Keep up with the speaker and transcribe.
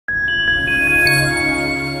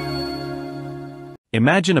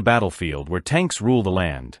Imagine a battlefield where tanks rule the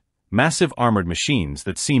land, massive armored machines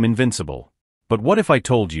that seem invincible. But what if I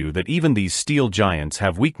told you that even these steel giants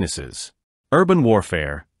have weaknesses? Urban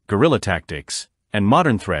warfare, guerrilla tactics, and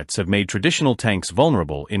modern threats have made traditional tanks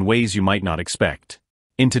vulnerable in ways you might not expect.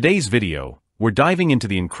 In today's video, we're diving into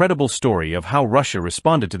the incredible story of how Russia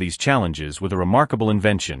responded to these challenges with a remarkable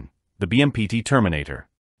invention, the BMPT Terminator.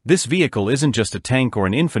 This vehicle isn't just a tank or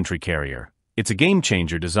an infantry carrier, it's a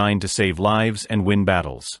game-changer designed to save lives and win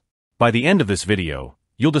battles. By the end of this video,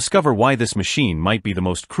 you'll discover why this machine might be the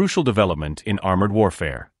most crucial development in armored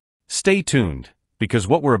warfare. Stay tuned, because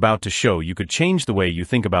what we're about to show you could change the way you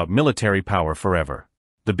think about military power forever.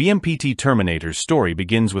 The BMPT Terminator's story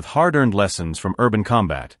begins with hard-earned lessons from urban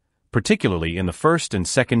combat, particularly in the First and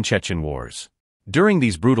Second Chechen Wars. During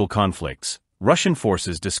these brutal conflicts, Russian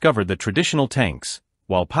forces discovered that traditional tanks,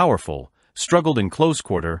 while powerful, struggled in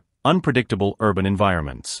close-quarter, unpredictable urban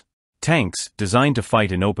environments. Tanks, designed to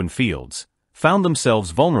fight in open fields, found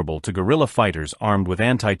themselves vulnerable to guerrilla fighters armed with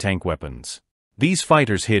anti-tank weapons. These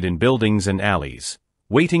fighters hid in buildings and alleys,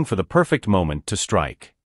 waiting for the perfect moment to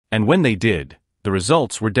strike. And when they did, the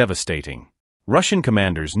results were devastating. Russian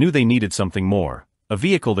commanders knew they needed something more, a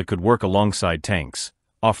vehicle that could work alongside tanks,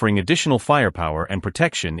 offering additional firepower and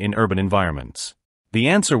protection in urban environments. The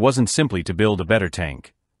answer wasn't simply to build a better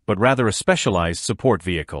tank, but rather a specialized support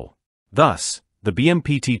vehicle. Thus, the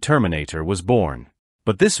BMPT Terminator was born.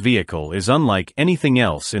 But this vehicle is unlike anything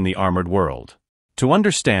else in the armored world. To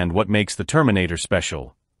understand what makes the Terminator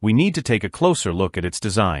special, we need to take a closer look at its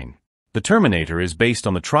design. The Terminator is based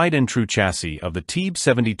on the tried-and-true chassis of the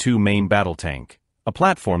T-72 main battle tank, a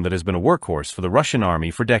platform that has been a workhorse for the Russian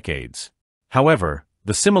army for decades. However,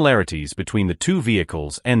 the similarities between the two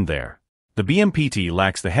vehicles end there. The BMPT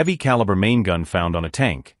lacks the heavy-caliber main gun found on a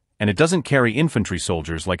tank, and it doesn't carry infantry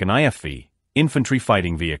soldiers like an IFV, infantry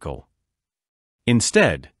fighting vehicle.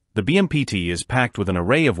 Instead, the BMPT is packed with an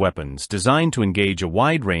array of weapons designed to engage a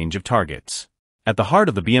wide range of targets. At the heart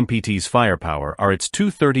of the BMPT's firepower are its two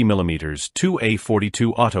 30mm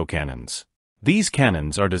 2A42 autocannons. These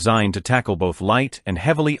cannons are designed to tackle both light and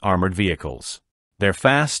heavily armored vehicles. They're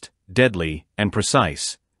fast, deadly, and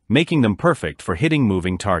precise, making them perfect for hitting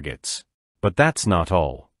moving targets. But that's not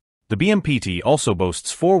all. The BMPT also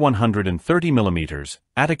boasts four 130mm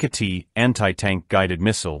Ataka-T anti-tank guided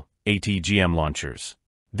missile ATGM launchers.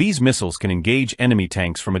 These missiles can engage enemy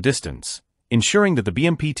tanks from a distance, ensuring that the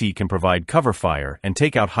BMPT can provide cover fire and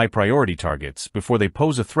take out high-priority targets before they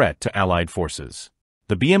pose a threat to Allied forces.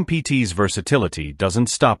 The BMPT's versatility doesn't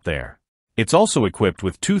stop there. It's also equipped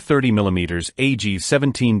with two 30mm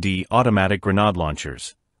AG-17D automatic grenade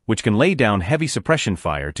launchers, which can lay down heavy suppression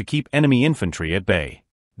fire to keep enemy infantry at bay.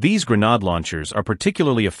 These grenade launchers are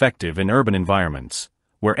particularly effective in urban environments,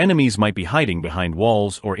 where enemies might be hiding behind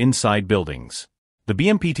walls or inside buildings. The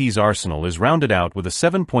BMPT's arsenal is rounded out with a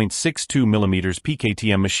 7.62mm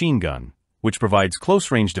PKTM machine gun, which provides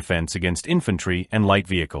close-range defense against infantry and light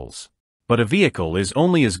vehicles. But a vehicle is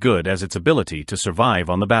only as good as its ability to survive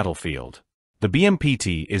on the battlefield. The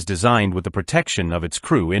BMPT is designed with the protection of its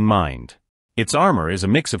crew in mind. Its armor is a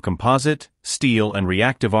mix of composite, steel, and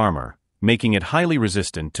reactive armor, making it highly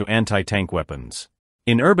resistant to anti-tank weapons.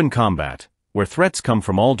 In urban combat, where threats come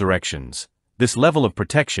from all directions, this level of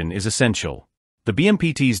protection is essential. The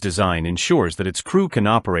BMPT's design ensures that its crew can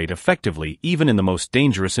operate effectively even in the most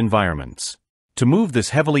dangerous environments. To move this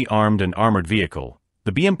heavily armed and armored vehicle,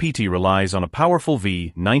 the BMPT relies on a powerful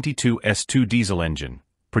V92S2 diesel engine,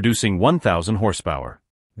 producing 1,000 horsepower.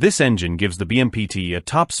 This engine gives the BMPT a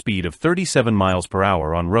top speed of 37 miles per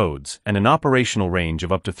hour on roads and an operational range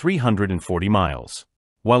of up to 340 miles.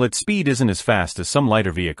 While its speed isn't as fast as some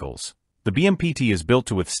lighter vehicles, the BMPT is built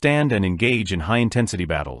to withstand and engage in high-intensity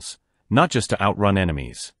battles, not just to outrun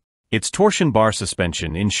enemies. Its torsion bar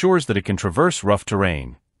suspension ensures that it can traverse rough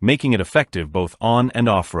terrain, making it effective both on and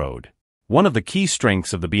off-road. One of the key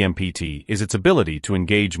strengths of the BMPT is its ability to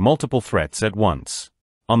engage multiple threats at once.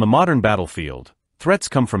 On the modern battlefield, threats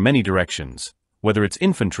come from many directions, whether it's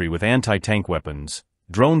infantry with anti-tank weapons,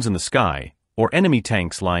 drones in the sky, or enemy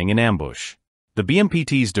tanks lying in ambush. The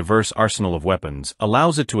BMPT's diverse arsenal of weapons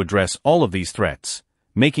allows it to address all of these threats,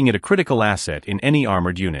 making it a critical asset in any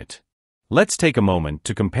armored unit. Let's take a moment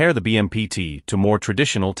to compare the BMPT to more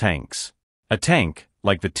traditional tanks. A tank,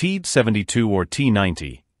 like the T-72 or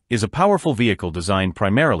T-90, is a powerful vehicle designed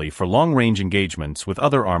primarily for long-range engagements with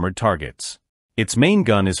other armored targets. Its main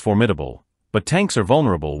gun is formidable, but tanks are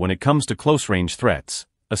vulnerable when it comes to close-range threats,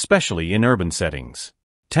 especially in urban settings.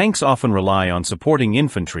 Tanks often rely on supporting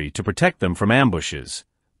infantry to protect them from ambushes,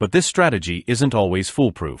 but this strategy isn't always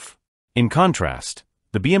foolproof. In contrast,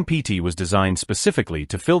 The BMPT was designed specifically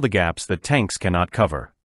to fill the gaps that tanks cannot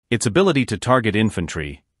cover. Its ability to target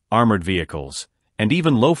infantry, armored vehicles, and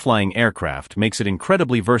even low-flying aircraft makes it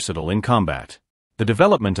incredibly versatile in combat. The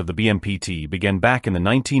development of the BMPT began back in the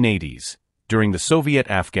 1980s, during the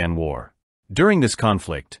Soviet-Afghan War. During this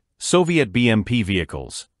conflict, Soviet BMP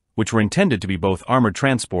vehicles, which were intended to be both armored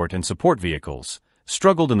transport and support vehicles,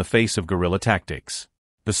 struggled in the face of guerrilla tactics.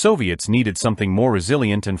 The Soviets needed something more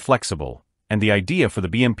resilient and flexible, and the idea for the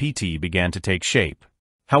BMPT began to take shape.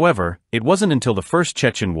 However, it wasn't until the First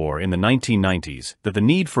Chechen War in the 1990s that the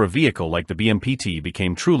need for a vehicle like the BMPT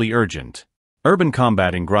became truly urgent. Urban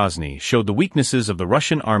combat in Grozny showed the weaknesses of the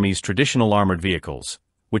Russian army's traditional armored vehicles,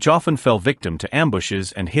 which often fell victim to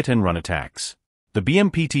ambushes and hit-and-run attacks. The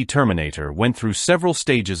BMPT Terminator went through several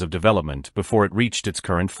stages of development before it reached its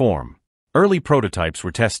current form. Early prototypes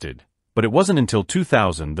were tested, but it wasn't until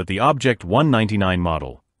 2000 that the Object 199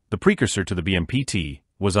 model, the precursor to the BMPT,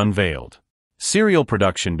 was unveiled. Serial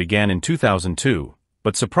production began in 2002,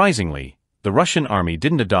 but surprisingly, the Russian army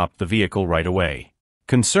didn't adopt the vehicle right away.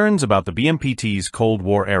 Concerns about the BMPT's Cold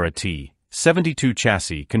War-era T-72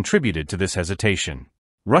 chassis contributed to this hesitation.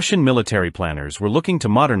 Russian military planners were looking to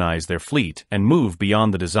modernize their fleet and move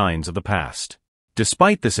beyond the designs of the past.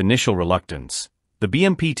 Despite this initial reluctance, the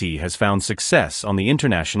BMPT has found success on the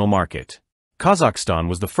international market. Kazakhstan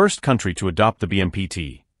was the first country to adopt the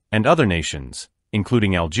BMPT, and other nations,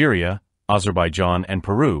 including Algeria, Azerbaijan, and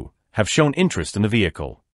Peru, have shown interest in the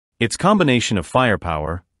vehicle. Its combination of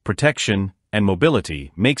firepower, protection, and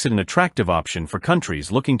mobility makes it an attractive option for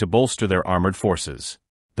countries looking to bolster their armored forces.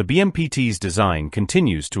 The BMPT's design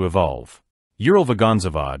continues to evolve.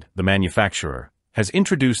 Uralvagonzavod, the manufacturer, has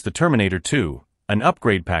introduced the Terminator 2, an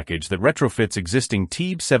upgrade package that retrofits existing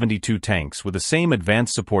T-72 tanks with the same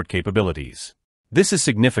advanced support capabilities. This is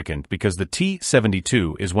significant because the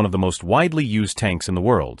T-72 is one of the most widely used tanks in the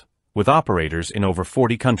world, with operators in over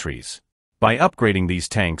 40 countries. By upgrading these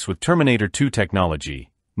tanks with Terminator 2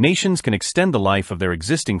 technology, nations can extend the life of their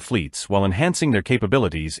existing fleets while enhancing their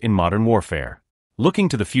capabilities in modern warfare. Looking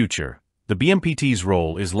to the future, the BMPT's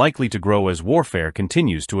role is likely to grow as warfare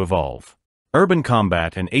continues to evolve. Urban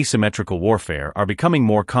combat and asymmetrical warfare are becoming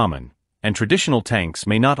more common, and traditional tanks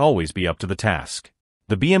may not always be up to the task.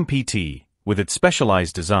 The BMPT, with its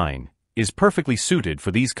specialized design, is perfectly suited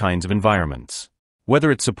for these kinds of environments.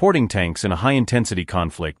 Whether it's supporting tanks in a high-intensity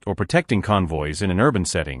conflict or protecting convoys in an urban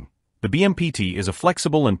setting, the BMPT is a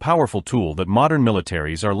flexible and powerful tool that modern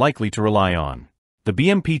militaries are likely to rely on. The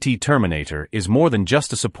BMPT Terminator is more than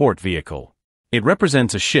just a support vehicle. It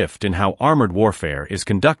represents a shift in how armored warfare is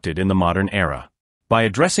conducted in the modern era. By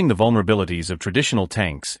addressing the vulnerabilities of traditional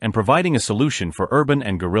tanks and providing a solution for urban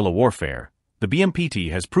and guerrilla warfare, the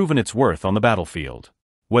BMPT has proven its worth on the battlefield.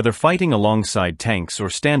 Whether fighting alongside tanks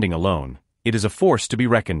or standing alone, it is a force to be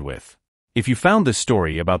reckoned with. If you found this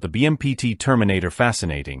story about the BMPT Terminator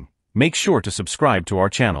fascinating, make sure to subscribe to our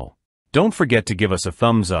channel. Don't forget to give us a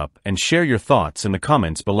thumbs up and share your thoughts in the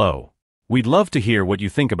comments below. We'd love to hear what you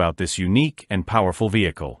think about this unique and powerful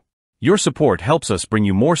vehicle. Your support helps us bring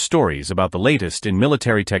you more stories about the latest in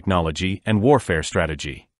military technology and warfare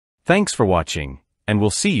strategy. Thanks for watching, and we'll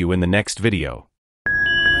see you in the next video.